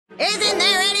Isn't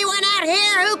there anyone out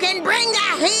here who can bring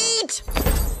the heat?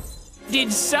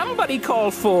 Did somebody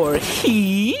call for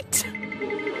heat?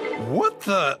 What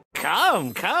the?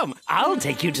 Come, I'll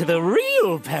take you to the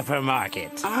real pepper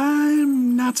market.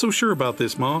 I'm not so sure about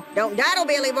this, Ma. Don't dawdle,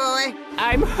 Billy boy.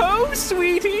 I'm home,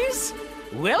 sweeties.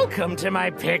 Welcome to my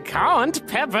piquant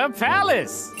pepper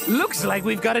palace. Looks like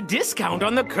we've got a discount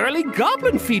on the curly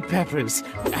goblin feet peppers.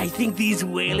 I think these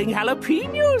wailing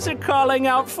jalapenos are calling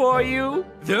out for you.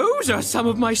 Those are some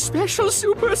of my special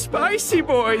super spicy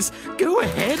boys. Go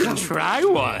ahead and try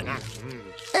one.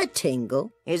 A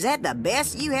tingle? Is that the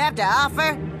best you have to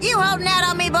offer? You holding out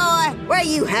on me, boy? Where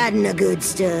you hiding the good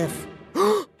stuff?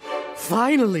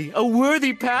 Finally, a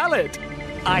worthy palate.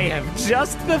 I have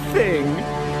just the thing.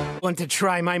 Want to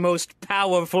try my most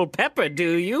powerful pepper,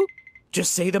 do you?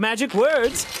 Just say the magic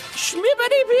words.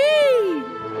 Schmibbity-bee!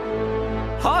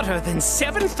 Hotter than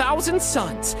 7,000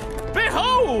 suns.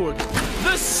 Behold,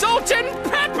 the Sultan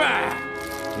Pepper!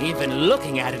 Even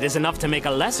looking at it is enough to make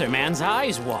a lesser man's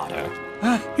eyes water.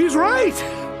 He's right.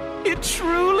 It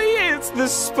truly is the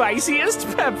spiciest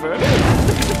pepper.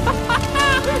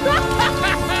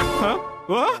 Huh?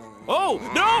 What? Oh,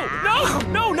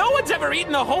 no one's ever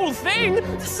eaten the whole thing.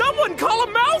 Someone call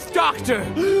a mouth doctor.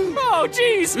 Oh,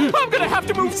 geez, I'm gonna have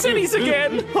to move cities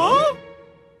again. Huh?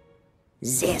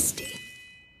 Zesty.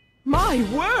 My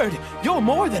word, you're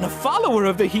more than a follower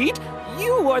of the heat.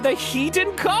 You are the heat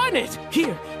incarnate.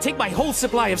 Here, take my whole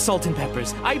supply of salt and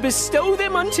peppers. I bestow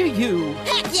them unto you.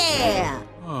 Heck yeah!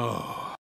 Oh.